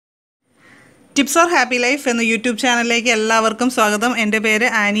Tips or happy life എന്ന YouTube ചാനലിലേക്ക് എല്ലാവർക്കും സ്വാഗതം. എൻ്റെ പേര്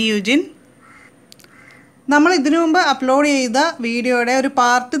ആനി യുജിൻ. നമ്മൾ ഇതിനു മുമ്പ് അപ്ലോഡ് ചെയ്ത വീഡിയോയുടെ ഒരു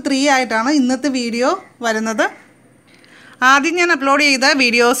പാർട്ട് 3 ആയിട്ടാണ് ഇന്നത്തെ വീഡിയോ വരുന്നത്. ആദ്യം ഞാൻ അപ്ലോഡ് ചെയ്ത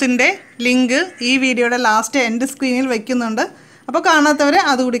വീഡിയോസിൻ്റെ ലിങ്ക് ഈ വീഡിയോയുടെ ലാസ്റ്റ് എൻഡ് സ്ക്രീനിൽ വയ്ക്കുന്നുണ്ട്. അപ്പോൾ കാണാത്തവർ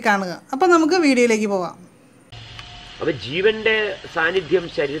അതുകൂടി കാണുക. അപ്പോൾ നമുക്ക് വീഡിയോയിലേക്ക് പോകാം. അപ്പോൾ ജീവൻ്റെ സാന്നിധ്യം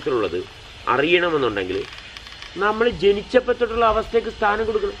ശരീരത്തിലുള്ളത് അറിയണമെന്നുണ്ടെങ്കിൽ നമ്മൾ ജനിച്ചപ്പോൾ തൊട്ടുള്ള അവസ്ഥയ്ക്ക് സ്ഥാനം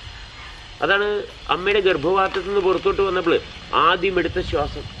കൊടുക്കണം. അതാണ് അമ്മയുടെ ഗർഭപാത്രത്തിൽ നിന്ന് പുറത്തോട്ട് വന്നപ്പോൾ ആദ്യം എടുത്ത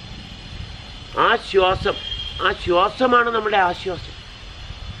ശ്വാസം. ആ ശ്വാസമാണ് നമ്മുടെ ആശ്വാസം.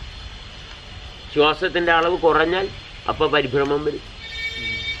 ശ്വാസത്തിൻ്റെ അളവ് കുറഞ്ഞാൽ അപ്പോൾ പരിഭ്രമം വരും.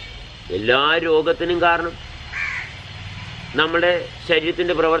 എല്ലാ രോഗത്തിനും കാരണം നമ്മുടെ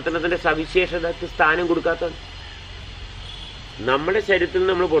ശരീരത്തിൻ്റെ പ്രവർത്തനത്തിൻ്റെ സവിശേഷതയ്ക്ക് സ്ഥാനം കൊടുക്കാത്തതാണ്. നമ്മുടെ ശരീരത്തിൽ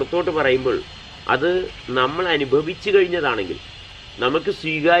നമ്മൾ പുറത്തോട്ട് പറയുമ്പോൾ അത് നമ്മൾ അനുഭവിച്ചു കഴിഞ്ഞതാണെങ്കിൽ, നമുക്ക്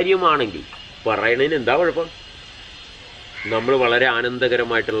സ്വീകാര്യമാണെങ്കിൽ പറയണതിന് എന്താ കുഴപ്പം? നമ്മൾ വളരെ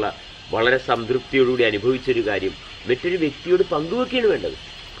ആനന്ദകരമായിട്ടുള്ള, വളരെ സംതൃപ്തിയോടുകൂടി അനുഭവിച്ചൊരു കാര്യം മറ്റൊരു വ്യക്തിയോട് പങ്കുവെക്കുകയാണ് വേണ്ടത്.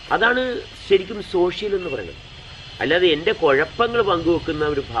 അതാണ് ശരിക്കും സോഷ്യൽ എന്ന് പറയുന്നത്. അല്ലാതെ എൻ്റെ കുഴപ്പങ്ങൾ പങ്കുവെക്കുന്ന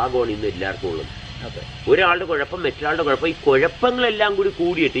ഒരു ഭാഗമാണ് ഇന്ന് എല്ലാവർക്കും ഉള്ളത്. ഒരാളുടെ കുഴപ്പം, മറ്റൊരാളുടെ കുഴപ്പം, ഈ കുഴപ്പങ്ങളെല്ലാം കൂടി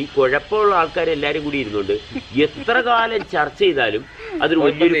കൂടിയിട്ട് ഈ കുഴപ്പമുള്ള ആൾക്കാരെല്ലാവരും കൂടി ഇരുന്നുകൊണ്ട് എത്ര കാലം ചർച്ച ചെയ്താലും അതൊരു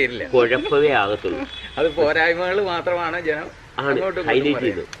വലിയൊരു കുഴപ്പമേ ആകത്തുള്ളൂ. അത് പോരായ്മകൾ മാത്രമാണ് ജനം ഹൈലൈറ്റ്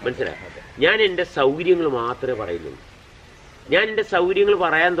ചെയ്തത്. മനസ്സിലായി? ഞാൻ എൻ്റെ സൗകര്യങ്ങൾ മാത്രമേ പറയുന്നുള്ളൂ. ഞാൻ എൻ്റെ സൗകര്യങ്ങൾ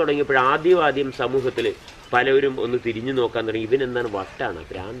പറയാൻ തുടങ്ങിയപ്പോൾ ആദ്യം സമൂഹത്തിൽ പലവരും ഒന്ന് തിരിഞ്ഞു നോക്കാൻ തുടങ്ങി. ഇവനെന്താണ്, വട്ടാണ്,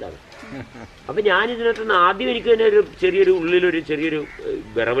 ഭ്രാന്താണ്. അപ്പം ഞാനിതിനകത്തുനിന്ന് ആദ്യം എനിക്ക് തന്നെ ഒരു ഉള്ളിലൊരു ചെറിയൊരു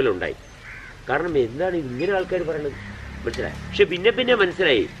വിറവലുണ്ടായി. കാരണം എന്താണ് ഇങ്ങനെ ആൾക്കാർ പറയണത്? മനസ്സിലായി? പക്ഷെ പിന്നെ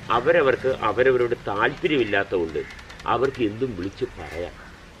മനസ്സിലായി, അവരവരോട് താല്പര്യമില്ലാത്തതുകൊണ്ട് അവർക്ക് എന്തും വിളിച്ച് പറയാം.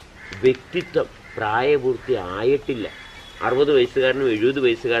 വ്യക്തിത്വം പ്രായപൂർത്തി ആയിട്ടില്ല. 60 വയസ്സുകാരനും 70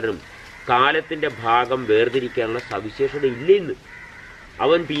 വയസ്സുകാരനും കാലത്തിൻ്റെ ഭാഗം വേർതിരിക്കാനുള്ള സവിശേഷത ഇല്ല ഇന്ന്.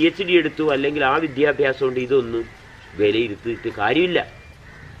 അവൻ PhD എടുത്തു, അല്ലെങ്കിൽ ആ വിദ്യാഭ്യാസം കൊണ്ട് ഇതൊന്നും വിലയിരുത്തിയിട്ട് കാര്യമില്ല.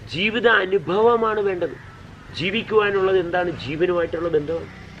 ജീവിത അനുഭവമാണ് വേണ്ടത്. ജീവിക്കുവാനുള്ളത് എന്താണ്? ജീവനുമായിട്ടുള്ള ബന്ധമാണ്.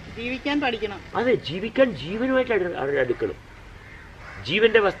 ജീവിക്കാൻ പഠിക്കണം. അതെ, ജീവിക്കാൻ ജീവനുമായിട്ട് അടുക്കണം.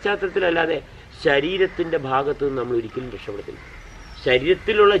 ജീവന്റെ പശ്ചാത്തലത്തിലല്ലാതെ ശരീരത്തിൻ്റെ ഭാഗത്ത് നിന്ന് നമ്മൾ ഒരിക്കലും രക്ഷപ്പെടത്തില്ല.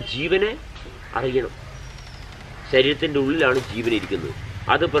 ശരീരത്തിലുള്ള ജീവനെ അറിയണം. ശരീരത്തിൻ്റെ ഉള്ളിലാണ് ജീവൻ ഇരിക്കുന്നത്.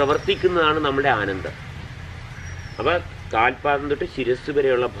 അത് പ്രവർത്തിക്കുന്നതാണ് നമ്മുടെ ആനന്ദം. അപ്പോൾ കാൽപാദം തൊട്ട് ശിരസ്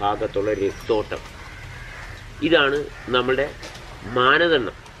വരെയുള്ള ഭാഗത്തുള്ള രക്തോട്ടം, ഇതാണ് നമ്മുടെ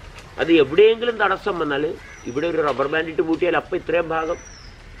മാനദണ്ഡം. അത് എവിടെയെങ്കിലും തടസ്സം വന്നാൽ, ഇവിടെ ഒരു റബ്ബർ ബാൻഡ് ഇട്ട് പൂട്ടിയാൽ അപ്പം ഇത്രയും ഭാഗം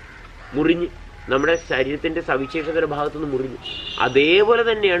മുറിഞ്ഞ് നമ്മുടെ ശരീരത്തിൻ്റെ സവിശേഷതയുടെ ഭാഗത്തുനിന്ന് മുറിഞ്ഞു. അതേപോലെ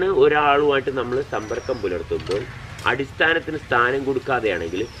തന്നെയാണ് ഒരാളുമായിട്ട് നമ്മൾ സമ്പർക്കം പുലർത്തുമ്പോൾ അടിസ്ഥാനത്തിന് സ്ഥാനം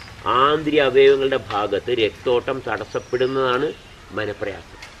കൊടുക്കാതെയാണെങ്കിൽ ആന്തരിക അവയവങ്ങളുടെ ഭാഗത്ത് രക്തോട്ടം തടസ്സപ്പെടുന്നതാണ്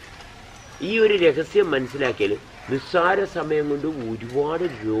മനപ്രയാസം. ഈ ഒരു രഹസ്യം മനസ്സിലാക്കിയാൽ നിസ്സാര സമയം കൊണ്ട് ഒരുപാട്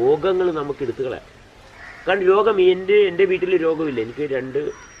രോഗങ്ങൾ നമുക്ക് എടുത്തു കളയാം. കാരണം രോഗം, എൻ്റെ വീട്ടിൽ രോഗമില്ല. എനിക്ക് 2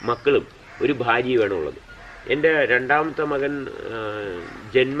 മക്കളും ഒരു ഭാര്യയുമാണ് ഉള്ളത്. എൻ്റെ രണ്ടാമത്തെ മകൻ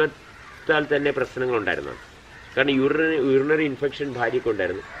ജന്മത്താൽ തന്നെ പ്രശ്നങ്ങളുണ്ടായിരുന്നതാണ്. കാരണം യൂറിനറി ഇൻഫെക്ഷൻ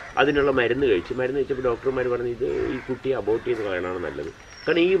ഭാര്യയ്ക്കുണ്ടായിരുന്നു. അതിനുള്ള മരുന്ന് കഴിച്ചപ്പോൾ ഡോക്ടർമാർ പറഞ്ഞു, ഇത് ഈ കുട്ടിയെ അബോർട്ട് ചെയ്ത് കളയണമാണ് നല്ലത്.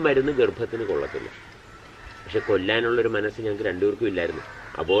 കാരണം ഈ മരുന്ന് ഗർഭത്തിന് കൊള്ളത്തില്ല. പക്ഷെ കൊല്ലാനുള്ളൊരു മനസ്സ് ഞങ്ങൾക്ക് 2 പേർക്കും ഇല്ലായിരുന്നു.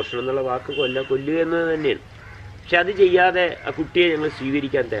 അബോർഷൻ എന്നുള്ള വാക്ക് കൊല്ലുക എന്നത് തന്നെയാണ്. പക്ഷെ അത് ചെയ്യാതെ ആ കുട്ടിയെ ഞങ്ങൾ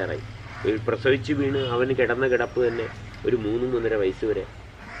സ്വീകരിക്കാൻ തയ്യാറായി. പ്രസവിച്ച് വീണ് അവന് കിടന്ന കിടപ്പ് തന്നെ ഒരു 3-3.5 വയസ്സ് വരെ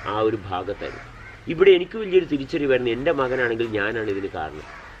ആ ഒരു ഭാഗത്തായിരുന്നു. ഇവിടെ എനിക്ക് വലിയൊരു തിരിച്ചറിവായിരുന്നു, എൻ്റെ മകനാണെങ്കിൽ ഞാനാണ് ഇതിന് കാരണം.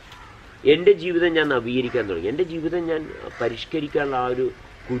 എൻ്റെ ജീവിതം ഞാൻ നവീകരിക്കാൻ തുടങ്ങി. എൻ്റെ ജീവിതം ഞാൻ പരിഷ്കരിക്കാനുള്ള ആ ഒരു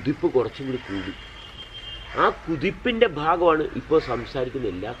കുതിപ്പ് കുറച്ചും കൂടി കൂടി. ആ കുതിപ്പിൻ്റെ ഭാഗമാണ് ഇപ്പോൾ സംസാരിക്കുന്ന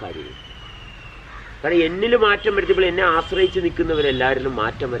എല്ലാ കാര്യങ്ങളും. കാരണം എന്നിൽ മാറ്റം വരുത്തിയപ്പോൾ എന്നെ ആശ്രയിച്ച് നിൽക്കുന്നവരെല്ലാവരിലും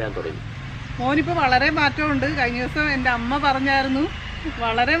മാറ്റം വരാൻ തുടങ്ങി. മോനിപ്പോൾ വളരെ മാറ്റമുണ്ട്. കഴിഞ്ഞ ദിവസം എൻ്റെ അമ്മ പറഞ്ഞായിരുന്നു,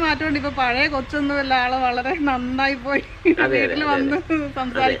 വളരെ മാറ്റമുണ്ട്. ഇപ്പൊ പഴയ കൊച്ചൊന്നുമല്ല, ആള് വളരെ നന്നായി പോയി. വീട്ടിൽ വന്ന്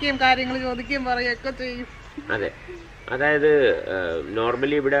സംസാരിക്കുകയും കാര്യങ്ങൾ ചോദിക്കുകയും പറയുകയൊക്കെ ചെയ്യും. അതെ, അതായത്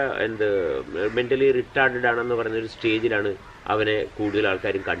നോർമലി ഇവിടെ മെന്റലി റിട്ടാർഡഡ് ആണെന്ന് പറയുന്നൊരു സ്റ്റേജിലാണ് അവനെ കൂടുതൽ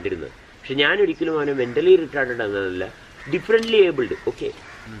ആൾക്കാരും കണ്ടിരുന്നത്. പക്ഷെ ഞാനൊരിക്കലും അവനെ മെന്റലി റിട്ടാർഡഡ് എന്നതല്ല, ഡിഫറെൻ്റ്ലി ഏബിൾഡ്. ഓക്കെ,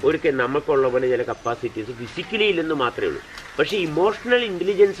 ഒരിക്കൽ നമുക്കുള്ള പോലെ ചില കപ്പാസിറ്റീസ് ഫിസിക്കലി ഇല്ലെന്ന് മാത്രമേ ഉള്ളൂ. പക്ഷേ ഇമോഷണൽ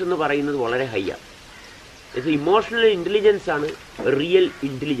ഇൻ്റലിജൻസ് എന്ന് പറയുന്നത് വളരെ ഹൈയാണ്. ഇമോഷണൽ ഇൻ്റലിജൻസ് ആണ് റിയൽ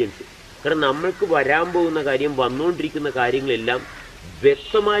ഇൻ്റലിജൻസ്. കാരണം നമ്മൾക്ക് വരാൻ പോകുന്ന കാര്യം, വന്നുകൊണ്ടിരിക്കുന്ന കാര്യങ്ങളെല്ലാം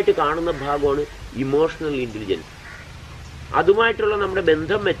വ്യക്തമായിട്ട് കാണുന്ന ഭാഗമാണ് ഇമോഷണൽ ഇൻ്റലിജൻസ്. അതുമായിട്ടുള്ള നമ്മുടെ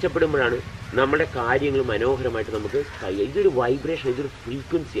ബന്ധം മെച്ചപ്പെടുമ്പോഴാണ് നമ്മുടെ കാര്യങ്ങൾ മനോഹരമായിട്ട് നമുക്ക് കഴിയുക. ഇതൊരു വൈബ്രേഷൻ, ഇതൊരു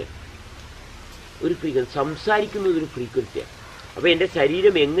ഫ്രീക്വൻസിയാണ്. സംസാരിക്കുന്നത് ഒരു ഫ്രീക്വൻസിയാണ്. അപ്പോൾ എൻ്റെ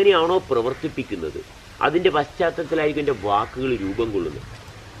ശരീരം എങ്ങനെയാണോ പ്രവർത്തിപ്പിക്കുന്നത് അതിൻ്റെ പശ്ചാത്തലത്തിലായിരിക്കും എൻ്റെ വാക്കുകൾ രൂപം കൊള്ളുന്നത്.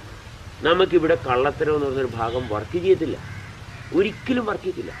 നമുക്കിവിടെ കള്ളത്തരം എന്ന് പറഞ്ഞൊരു ഭാഗം വർക്ക് ചെയ്യത്തില്ല, ഒരിക്കലും വർക്ക്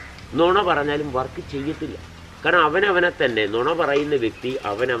ചെയ്യത്തില്ല. നുണ പറഞ്ഞാലും വർക്ക് ചെയ്യത്തില്ല. കാരണം അവനവനെ തന്നെ, നുണ പറയുന്ന വ്യക്തി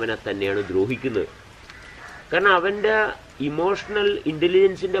അവനവനെ തന്നെയാണ് ദ്രോഹിക്കുന്നത്. കാരണം അവൻ്റെ ഇമോഷണൽ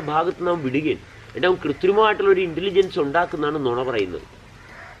ഇൻ്റലിജൻസിൻ്റെ ഭാഗത്ത് നാം വിടുകയും എന്നിട്ട് അവൻ കൃത്രിമമായിട്ടുള്ളൊരു ഇൻ്റലിജൻസ് ഉണ്ടാക്കുന്നതാണ് നുണ പറയുന്നത്,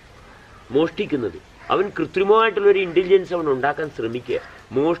 മോഷ്ടിക്കുന്നത്. അവൻ കൃത്രിമമായിട്ടുള്ളൊരു ഇൻ്റലിജൻസ് അവൻ ഉണ്ടാക്കാൻ ശ്രമിക്കുക.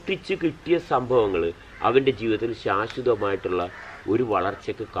 മോഷ്ടിച്ച് കിട്ടിയ സംഭവങ്ങൾ അവൻ്റെ ജീവിതത്തിൽ ശാശ്വതമായിട്ടുള്ള ഒരു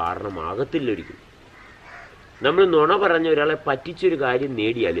വളർച്ചയ്ക്ക് കാരണമാകത്തില്ല ഒരിക്കലും. നമ്മൾ നുണ പറഞ്ഞ ഒരാളെ പറ്റിച്ചൊരു കാര്യം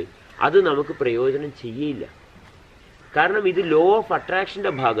നേടിയാൽ അത് നമുക്ക് പ്രയോജനം ചെയ്യയില്ല. കാരണം ഇത് ലോ ഓഫ്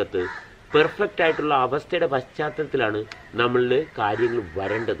അട്രാക്ഷൻ്റെ ഭാഗത്ത് പെർഫെക്റ്റ് ആയിട്ടുള്ള അവസ്ഥയുടെ പശ്ചാത്തലത്തിലാണ് നമ്മളിൽ കാര്യങ്ങൾ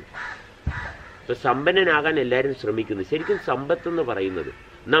വരേണ്ടത്. ഇപ്പോൾ സമ്പന്നനാകാൻ എല്ലാവരും ശ്രമിക്കുന്നു. ശരിക്കും സമ്പത്തെന്ന് പറയുന്നത്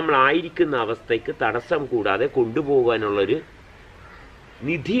നമ്മളായിരിക്കുന്ന അവസ്ഥയ്ക്ക് തടസ്സം കൂടാതെ കൊണ്ടുപോകാനുള്ളൊരു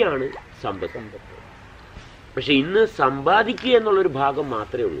നിധിയാണ് സമ്പത്ത്. പക്ഷെ ഇന്ന് സമ്പാദിക്കുക എന്നുള്ളൊരു ഭാഗം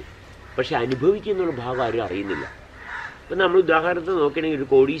മാത്രമേ ഉള്ളൂ, പക്ഷെ അനുഭവിക്കുക എന്നുള്ള ഭാഗം ആരും അറിയുന്നില്ല. ഇപ്പം നമ്മൾ ഉദാഹരണത്തിന് നോക്കുകയാണെങ്കിൽ ഒരു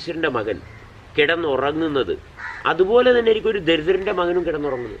കോടീശ്വരൻ്റെ മകൻ കിടന്നുറങ്ങുന്നത് അതുപോലെ തന്നെ ആയിരിക്കും ഒരു ദരിദ്രൻ്റെ മകനും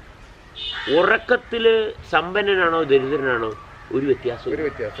കിടന്നുറങ്ങുന്നത്. ഉറക്കത്തിൽ സമ്പന്നനാണോ ദരിദ്രനാണോ ഒരു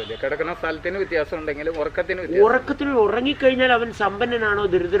വ്യത്യാസമില്ല. കിടക്കുന്ന സ്ഥലത്തിന് വ്യത്യാസം ഉണ്ടെങ്കിലും ഉറക്കത്തിൽ ഉറങ്ങിക്കഴിഞ്ഞാൽ അവൻ സമ്പന്നനാണോ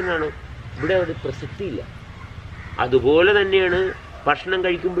ദരിദ്രനാണോ ഇവിടെ ഒരു പ്രസക്തിയില്ല. അതുപോലെ തന്നെയാണ് ഭക്ഷണം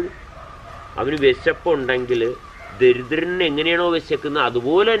കഴിക്കുമ്പോഴും. അവന് വിശപ്പുണ്ടെങ്കിൽ ദരിദ്രന് എങ്ങനെയാണോ വിശക്കുന്നത്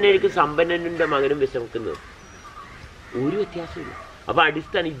അതുപോലെ തന്നെ ആയിരിക്കും സമ്പന്നൻ്റെ മകനും വിശക്കുന്നത്. ഒരു വ്യത്യാസമില്ല. അപ്പോൾ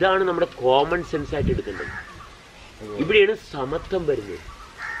അടിസ്ഥാനം ഇതാണ് നമ്മുടെ കോമൺ സെൻസ് ആയിട്ട് എടുക്കേണ്ടത്. ഇവിടെയാണ് സമത്വം വരുന്നത്.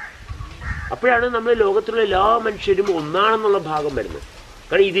 അപ്പോഴാണ് നമ്മൾ ലോകത്തിലുള്ള എല്ലാ മനുഷ്യരും ഒന്നാണെന്നുള്ള ഭാഗം വരുന്നത്.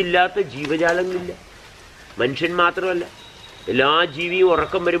 കാരണം ഇതില്ലാത്ത ജീവജാലങ്ങളില്ല. മനുഷ്യൻ മാത്രമല്ല, എല്ലാ ജീവിയും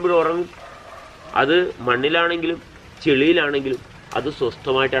ഉറക്കം വരുമ്പോഴും ഉറങ്ങും. അത് മണ്ണിലാണെങ്കിലും ചെളിയിലാണെങ്കിലും അത്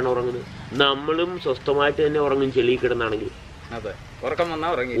സ്വസ്ഥമായിട്ടാണ് ഉറങ്ങുന്നത്. നമ്മളും സ്വസ്ഥമായിട്ട് തന്നെ ഉറങ്ങും ചെളിയിൽ കിടന്നാണെങ്കിലും.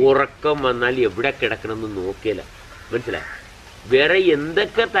 ഉറക്കം വന്നാൽ എവിടെ കിടക്കണമെന്ന് നോക്കിയല്ല, മനസ്സിലായി? വേറെ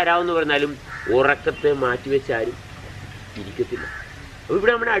എന്തൊക്കെ തരാമെന്ന് പറഞ്ഞാലും ഉറക്കത്തെ മാറ്റിവെച്ചാലും ഇരിക്കത്തില്ല. അപ്പോൾ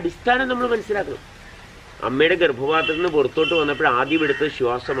ഇവിടെ നമ്മുടെ അടിസ്ഥാനം നമ്മൾ മനസ്സിലാക്കണം. അമ്മയുടെ ഗർഭപാത്രത്തിൽ നിന്ന് പുറത്തോട്ട് വന്നപ്പോൾ ആദ്യം എടുത്തത്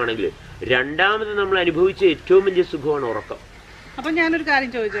ശ്വാസമാണെങ്കിൽ രണ്ടാമത് നമ്മൾ അനുഭവിച്ച ഏറ്റവും വലിയ സുഖമാണ് ഉറക്കം. അപ്പം ഞാനൊരു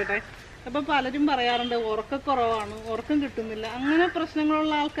കാര്യം ചോദിച്ചോട്ടെ. അപ്പം പലരും പറയാറുണ്ട് ഉറക്കക്കുറവാണ്, ഉറക്കം കിട്ടുന്നില്ല, അങ്ങനെ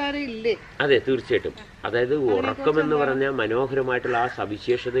പ്രശ്നങ്ങളുള്ള ആൾക്കാർ ഇല്ലേ? അതെ, തീർച്ചയായിട്ടും. അതായത് ഉറക്കം എന്ന് പറഞ്ഞാൽ മനോഹരമായിട്ടുള്ള ആ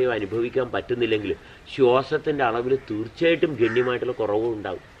സവിശേഷതയോ അനുഭവിക്കാൻ പറ്റുന്നില്ലെങ്കിൽ ശ്വാസത്തിൻ്റെ അളവിൽ തീർച്ചയായിട്ടും ഗണ്യമായിട്ടുള്ള കുറവും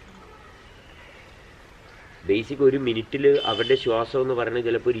ഉണ്ടാവും. ബേസിക് ഒരു മിനിറ്റിൽ അവരുടെ ശ്വാസം എന്ന് പറയുന്നത്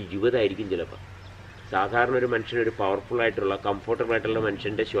ചിലപ്പോൾ ഒരു 20 ആയിരിക്കും. ചിലപ്പോൾ സാധാരണ ഒരു മനുഷ്യൻ, ഒരു പവർഫുള്ളായിട്ടുള്ള കംഫർട്ടബിൾ ആയിട്ടുള്ള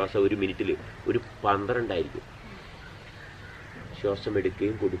മനുഷ്യൻ്റെ ശ്വാസം ഒരു മിനിറ്റിൽ ഒരു 12 ആയിരിക്കും. ശ്വാസം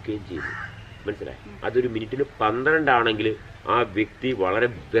എടുക്കുകയും കൊടുക്കുകയും ചെയ്യുന്നു, മനസ്സിലായി? അതൊരു മിനിറ്റിൽ 12 ആണെങ്കിൽ ആ വ്യക്തി വളരെ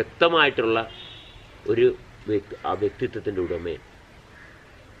വ്യക്തമായിട്ടുള്ള ഒരു വ്യക്തിത്വത്തിൻ്റെ ഉടമയാണ്.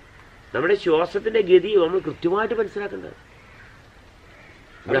 നമ്മുടെ ശ്വാസത്തിൻ്റെ ഗതി നമ്മൾ കൃത്യമായിട്ട് മനസ്സിലാക്കേണ്ടത്.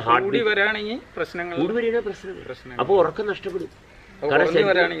 കൂടി വരികയാണെങ്കിൽ പ്രശ്നങ്ങൾ. അപ്പോൾ ഉറക്കം നഷ്ടപ്പെടും.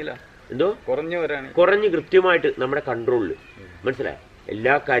 എന്തോ കുറഞ്ഞ് കൃത്യമായിട്ട് നമ്മുടെ കൺട്രോളിൽ, മനസ്സിലായി?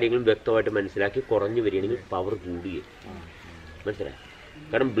 എല്ലാ കാര്യങ്ങളും വ്യക്തമായിട്ട് മനസ്സിലാക്കി കുറഞ്ഞു വരികയാണെങ്കിൽ പവർ കൂടുകയും, മനസ്സിലായി?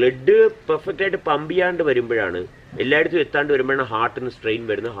 കാരണം ബ്ലഡ് പെർഫെക്റ്റ് ആയിട്ട് പമ്പ് ചെയ്യാണ്ട് വരുമ്പോഴാണ്, എല്ലായിടത്തും എത്താണ്ട് വരുമ്പോഴാണ് ഹാർട്ടിന് സ്ട്രെയിൻ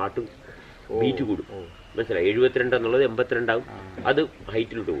വരുന്നത്, ഹാർട്ട് ബീറ്റ് കൂടും, മനസ്സിലായി? 72 എന്നുള്ളത് 82 ആകും, അത്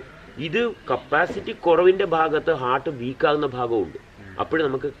ഹൈറ്റിലോട്ട് പോകും. ഇത് കപ്പാസിറ്റി കുറവിൻ്റെ ഭാഗത്ത് ഹാർട്ട് വീക്കാകുന്ന ഭാഗമുണ്ട്. അപ്പോഴും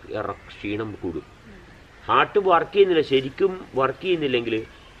നമുക്ക് ക്ഷീണം കൂടും. ഹാർട്ട് വർക്ക് ചെയ്യുന്നില്ല, ശരിക്കും വർക്ക് ചെയ്യുന്നില്ലെങ്കിൽ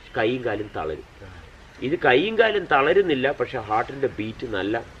കൈയും കാലും തളരും. ഇത് കൈയും കാലും തളരുന്നില്ല, പക്ഷെ ഹാർട്ടിൻ്റെ ബീറ്റ്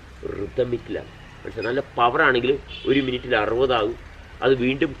നല്ല റിതമിക്കിലാണ്, പക്ഷെ നല്ല പവറാണെങ്കിൽ ഒരു മിനിറ്റിൽ 60 ആകും. അത്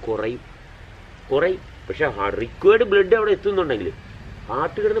വീണ്ടും കുറയും. പക്ഷെ റിക്വയർഡ് ബ്ലഡ് അവിടെ എത്തുന്നുണ്ടെങ്കിൽ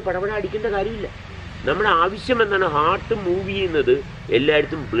ഹാർട്ട് കിടന്ന് പടപട അടിക്കേണ്ട കാര്യമില്ല. നമ്മുടെ ആവശ്യം എന്താണ്? ഹാർട്ട് മൂവ് ചെയ്യുന്നത്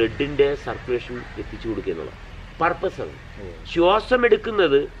എല്ലായിടത്തും ബ്ലഡിൻ്റെ സർക്കുലേഷൻ എത്തിച്ചു കൊടുക്കുക എന്നുള്ള പർപ്പസാണ്. ശ്വാസം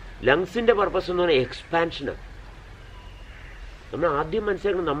എടുക്കുന്നത് ലങ്സിൻ്റെ പർപ്പസ് എന്ന് പറഞ്ഞാൽ എക്സ്പാൻഷനാണ്. നമ്മൾ ആദ്യം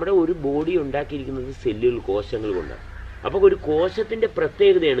മനസ്സിലാക്കണം, നമ്മുടെ ഒരു ബോഡി ഉണ്ടാക്കിയിരിക്കുന്നത് സെല്ലുകൾ, കോശങ്ങൾ കൊണ്ടാണ്. അപ്പോൾ ഒരു കോശത്തിൻ്റെ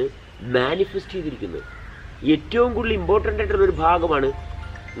പ്രത്യേകതയാണ് മാനിഫെസ്റ്റ് ചെയ്തിരിക്കുന്നത്. ഏറ്റവും കൂടുതൽ ഇമ്പോർട്ടൻ്റ് ആയിട്ടുള്ളൊരു ഭാഗമാണ്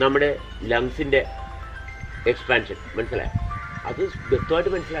നമ്മുടെ ലങ്സിൻ്റെ എക്സ്പാൻഷൻ, മനസ്സിലായോ? അത്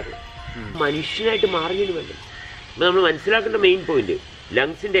വ്യക്തമായിട്ട് മനസ്സിലാക്കണം. മനുഷ്യനായിട്ട് മാറിയതിന് വേണ്ട. അപ്പോൾ നമ്മൾ മനസ്സിലാക്കേണ്ട മെയിൻ പോയിന്റ്,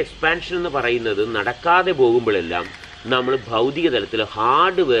 ലങ്സിൻ്റെ എക്സ്പാൻഷൻ എന്ന് പറയുന്നത് നടക്കാതെ പോകുമ്പോഴെല്ലാം നമ്മൾ ഭൗതിക തലത്തിൽ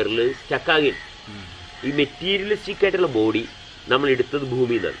ഹാർഡ്വെയറിൽ സ്റ്റക്കാകി. ഈ മെറ്റീരിയലിസ്റ്റിക് ആയിട്ടുള്ള ബോഡി നമ്മൾ എടുത്തത്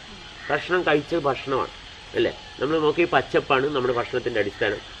ഭൂമിയിൽ നിന്നാണ്. ഭക്ഷണം കഴിച്ചത് ഭക്ഷണമാണ്, അല്ലേ? നമ്മൾ നോക്കി പച്ചപ്പാണ് നമ്മുടെ ഭക്ഷണത്തിൻ്റെ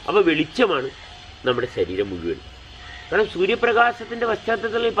അടിസ്ഥാനം. അപ്പോൾ വെളിച്ചമാണ് നമ്മുടെ ശരീരം മുഴുവൻ. കാരണം സൂര്യപ്രകാശത്തിൻ്റെ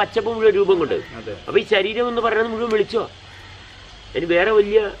പശ്ചാത്തലത്തിൽ ഈ പച്ചപ്പ് മുഴുവൻ രൂപം കൊണ്ട്. അപ്പോൾ ഈ ശരീരം എന്ന് പറയുന്നത് മുഴുവൻ വെളിച്ചമാണ്. അതിന് വേറെ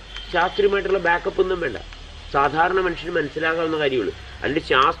വലിയ ശാസ്ത്രീയമായിട്ടുള്ള ബാക്കപ്പ് ഒന്നും വേണ്ട. സാധാരണ മനുഷ്യന് മനസ്സിലാകാവുന്ന കാര്യമുള്ളൂ. അതിൻ്റെ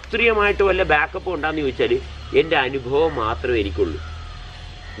ശാസ്ത്രീയമായിട്ട് വല്ല ബാക്കപ്പ് ഉണ്ടാന്ന് ചോദിച്ചാൽ എൻ്റെ അനുഭവം മാത്രമേ എനിക്കുള്ളൂ.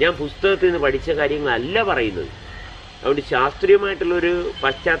 ഞാൻ പുസ്തകത്തിൽ നിന്ന് പഠിച്ച കാര്യങ്ങളല്ല പറയുന്നത്. അതുകൊണ്ട് ശാസ്ത്രീയമായിട്ടുള്ളൊരു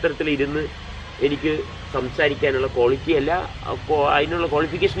പശ്ചാത്തലത്തിൽ ഇരുന്ന് എനിക്ക് സംസാരിക്കാനുള്ള ക്വാളിറ്റി അല്ല, അതിനുള്ള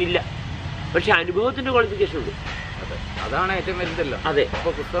ക്വാളിഫിക്കേഷൻ ഇല്ല. പക്ഷെ അനുഭവത്തിൻ്റെ ക്വാളിഫിക്കേഷൻ ഉണ്ട്. അതാണ് ഏറ്റവും വലുതല്ലോ. അതെ,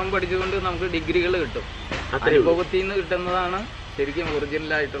 അപ്പോൾ പുസ്തകം പഠിച്ചുകൊണ്ട് നമുക്ക് ഡിഗ്രികൾ കിട്ടും. അനുഭവത്തിൽ നിന്ന് കിട്ടുന്നതാണ് ശരിക്കും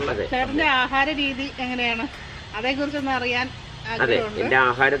ഒറിജിനലായിട്ടുള്ളത്. ചേട്ടന്റെ ആഹാര രീതി എങ്ങനെയാണ്, അതേക്കുറിച്ചൊന്ന് അറിയാൻ. അതെ, എൻ്റെ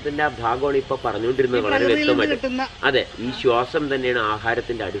ആഹാരത്തിന്റെ ഭാഗമാണ് ഇപ്പൊ പറഞ്ഞുകൊണ്ടിരുന്നത് വളരെ വ്യക്തമായിട്ട്. അതെ, ഈ ശ്വാസം തന്നെയാണ്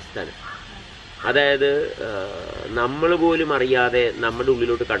ആഹാരത്തിന്റെ അടിസ്ഥാനം. അതായത് നമ്മൾ പോലും അറിയാതെ നമ്മുടെ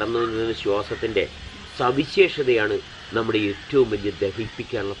ഉള്ളിലോട്ട് കടന്നു വരുന്ന ശ്വാസത്തിന്റെ സവിശേഷതയാണ് നമ്മുടെ ഏറ്റവും വലിയ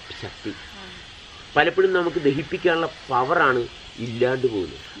ദഹിപ്പിക്കാനുള്ള ശക്തി. പലപ്പോഴും നമുക്ക് ദഹിപ്പിക്കാനുള്ള പവറാണ് ഇല്ലാണ്ട്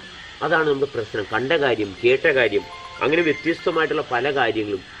പോകുന്നത്. അതാണ് നമ്മുടെ പ്രശ്നം. കണ്ട കാര്യം, കേട്ട കാര്യം, അങ്ങനെ വ്യത്യസ്തമായിട്ടുള്ള പല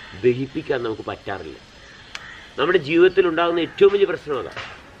കാര്യങ്ങളും ദഹിപ്പിക്കാൻ നമുക്ക് പറ്റാറില്ല. നമ്മുടെ ജീവിതത്തിൽ ഉണ്ടാകുന്ന ഏറ്റവും വലിയ പ്രശ്നം അതാണ്,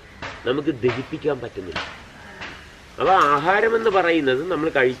 നമുക്ക് ദഹിപ്പിക്കാൻ പറ്റുന്നില്ല. അപ്പോൾ ആഹാരമെന്ന് പറയുന്നത് നമ്മൾ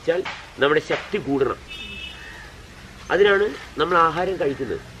കഴിച്ചാൽ നമ്മുടെ ശക്തി കൂടണം, അതിനാണ് നമ്മൾ ആഹാരം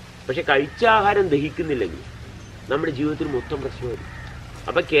കഴിക്കുന്നത്. പക്ഷെ കഴിച്ച ആഹാരം ദഹിക്കുന്നില്ലെങ്കിൽ നമ്മുടെ ജീവിതത്തിൽ മൊത്തം പ്രശ്നമായിരിക്കും.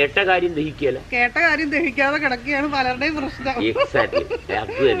 അപ്പൊ കേട്ട കാര്യം ദഹിക്കുകയല്ല, കേട്ട കാര്യം ദഹിക്കാതെ കിടക്കുകയാണ് പലരുടെയും പ്രശ്നം. എക്സാക്ട്ലി,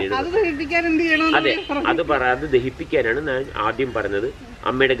 അത് തന്നെയാണ്. അതെ, അത് ദഹിപ്പിക്കാനാണ് ഞാൻ ആദ്യം പറഞ്ഞത്.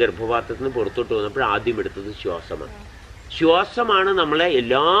 അമ്മയുടെ ഗർഭപാത്രത്തിൽ നിന്ന് പുറത്തോട്ട് വന്നപ്പോൾ ആദ്യം എടുത്തത് ശ്വാസമാണ്. ശ്വാസമാണ് നമ്മളെ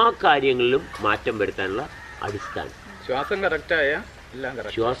എല്ലാ കാര്യങ്ങളിലും മാറ്റം വരുത്താനുള്ള അടിസ്ഥാനം. ശ്വാസം കറക്റ്റായ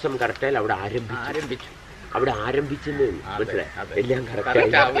ശ്വാസം കറക്റ്റായാൽ അവിടെ ആരംഭിച്ചു. മനസ്സിലായി, എല്ലാം കറക്റ്റ്.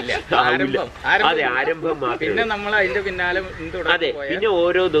 അതെ, ആരംഭം മാത്രമേ. അതെ, പിന്നെ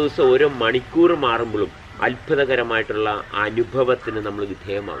ഓരോ ദിവസം ഓരോ മണിക്കൂർ മാറുമ്പോഴും അത്ഭുതകരമായിട്ടുള്ള അനുഭവത്തിന് നമ്മൾ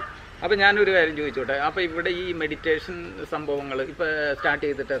വിധേയമാകും. അപ്പൊ ഞാനൊരു കാര്യം ചോദിച്ചോട്ടെ, അപ്പൊ ഇവിടെ ഈ മെഡിറ്റേഷൻ സംഭവങ്ങൾ ഇപ്പൊ സ്റ്റാർട്ട്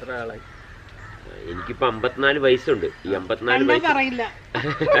ചെയ്തിട്ട് എത്ര ആളായി? എനിക്കിപ്പോ 54 വയസ്സുണ്ട്. ഈ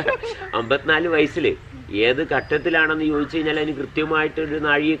 54 വയസ്സില് ഏത് ഘട്ടത്തിലാണെന്ന് ചോദിച്ചു കഴിഞ്ഞാൽ അതിന് കൃത്യമായിട്ടൊരു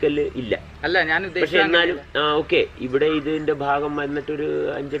നാഴികക്കല്ല് ഇല്ല. അല്ല, ഞാൻ പക്ഷെ എന്നാലും ഓക്കെ, ഇവിടെ ഇതിന്റെ ഭാഗം വന്നിട്ടൊരു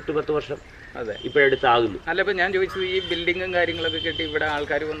 5-8-10 വർഷം അതെ ഇപ്പോഴടുത്താകുന്നു. അല്ല, ഇപ്പൊ ഞാൻ ചോദിച്ചത് ഈ ബിൽഡിങ്ങും കാര്യങ്ങളൊക്കെ കെട്ടി ഇവിടെ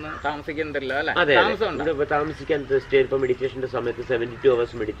ആൾക്കാർ വന്ന് താമസിക്കുന്നുണ്ടല്ലോ അല്ലെ? അതെ, ഇവിടെ താമസിക്കാൻ ഇപ്പൊ മെഡിറ്റേഷന്റെ സമയത്ത് 72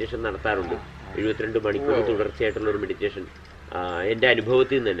 hours മെഡിറ്റേഷൻ നടത്താറുണ്ട്. 72 മണിക്കൂർ തുടർച്ചയായിട്ടുള്ള ഒരു മെഡിറ്റേഷൻ എൻ്റെ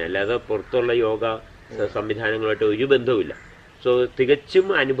അനുഭവത്തിൽ നിന്ന് തന്നെ, അല്ലാതെ പുറത്തുള്ള യോഗ സംവിധാനങ്ങളുമായിട്ട് ഒരു ബന്ധവുമില്ല. സോ തികച്ചും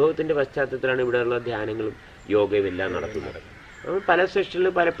അനുഭവത്തിന്റെ പശ്ചാത്തലത്തിലാണ് ഇവിടെയുള്ള ധ്യാനങ്ങളും യോഗയും എല്ലാം നടത്തുന്നത്. പല സെഷനിൽ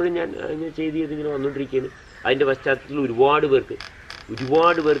പലപ്പോഴും ഞാൻ ചെയ്ത് ഇങ്ങനെ വന്നുകൊണ്ടിരിക്കുകയാണ്. അതിൻ്റെ പശ്ചാത്തലത്തിൽ ഒരുപാട് പേർക്ക്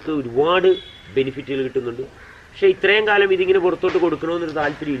ഒരുപാട് ബെനിഫിറ്റുകൾ കിട്ടുന്നുണ്ട്. പക്ഷെ ഇത്രയും കാലം ഇതിങ്ങനെ പുറത്തോട്ട് കൊടുക്കണമെന്നൊരു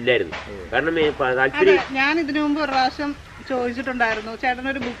താല്പര്യം ഇല്ലായിരുന്നു. കാരണം ഞാൻ ഇതിനു മുമ്പ് ഒരു പ്രാവശ്യം ചോദിച്ചിട്ടുണ്ടായിരുന്നു,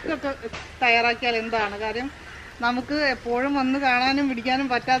 ചേട്ടനൊരു ബുക്കൊക്കെ തയ്യാറാക്കിയാൽ എന്താണ് കാര്യം, നമുക്ക് എപ്പോഴും വന്ന് കാണാനും പിടിക്കാനും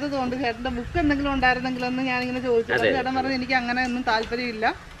പറ്റാത്തത് കൊണ്ട് ചേട്ടൻ്റെ ബുക്ക് എന്തെങ്കിലും ഉണ്ടായിരുന്നെങ്കിലെന്ന് ഞാനിങ്ങനെ ചോദിച്ചു. ചേട്ടൻ പറഞ്ഞു എനിക്ക് അങ്ങനെ ഒന്നും താല്പര്യമില്ല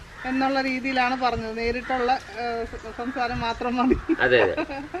എന്നുള്ള രീതിയിലാണ് പറഞ്ഞത്. നേരിട്ടുള്ള സംസാരം മാത്രം മതി. അതെ,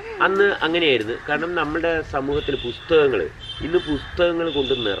 അന്ന് അങ്ങനെയായിരുന്നു. കാരണം നമ്മുടെ സമൂഹത്തിൽ ഇന്ന് പുസ്തകങ്ങൾ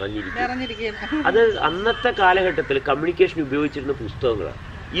കൊണ്ട് നിറഞ്ഞിരിക്കുകയാണ്. അത് അന്നത്തെ കാലഘട്ടത്തിൽ കമ്മ്യൂണിക്കേഷൻ ഉപയോഗിച്ചിരുന്ന പുസ്തകങ്ങളാണ്.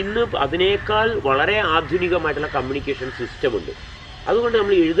 ഇന്ന് അതിനേക്കാൾ വളരെ ആധുനികമായിട്ടുള്ള കമ്മ്യൂണിക്കേഷൻ സിസ്റ്റം ഉണ്ട്. അതുകൊണ്ട്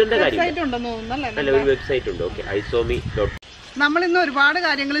നമ്മൾ എഴുതേണ്ട കാര്യം അല്ല, ഒരു വെബ്സൈറ്റ് ഉണ്ട്. Okay, isomi.com. നമ്മൾ ഇന്ന് ഒരുപാട്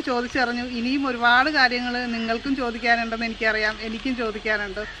കാര്യങ്ങൾ ചോദിച്ചറിഞ്ഞു. ഇനിയും ഒരുപാട് കാര്യങ്ങൾ നിങ്ങൾക്കും ചോദിക്കാനുണ്ടെന്ന് എനിക്കറിയാം, എനിക്കും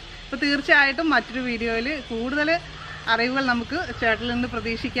ചോദിക്കാനുണ്ട്. അപ്പോൾ തീർച്ചയായിട്ടും മറ്റൊരു വീഡിയോയിൽ കൂടുതൽ അറിവുകൾ നമുക്ക് ചേട്ടനിൽ നിന്ന്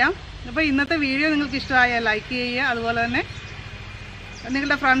പ്രതീക്ഷിക്കാം. അപ്പോൾ ഇന്നത്തെ വീഡിയോ നിങ്ങൾക്ക് ഇഷ്ടമായാൽ ലൈക്ക് ചെയ്യുക, അതുപോലെ തന്നെ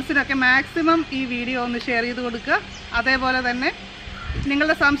നിങ്ങളുടെ ഫ്രണ്ട്സിനൊക്കെ മാക്സിമം ഈ വീഡിയോ ഒന്ന് ഷെയർ ചെയ്ത് കൊടുക്കുക. അതേപോലെ തന്നെ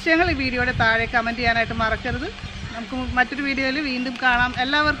നിങ്ങളുടെ സംശയങ്ങൾ ഈ വീഡിയോയുടെ താഴെ കമൻറ്റ് ചെയ്യാനായിട്ട് മറക്കരുത്. നമുക്ക് മറ്റൊരു വീഡിയോയിൽ വീണ്ടും കാണാം.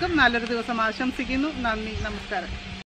 എല്ലാവർക്കും നല്ലൊരു ദിവസം ആശംസിക്കുന്നു. നന്ദി, നമസ്കാരം.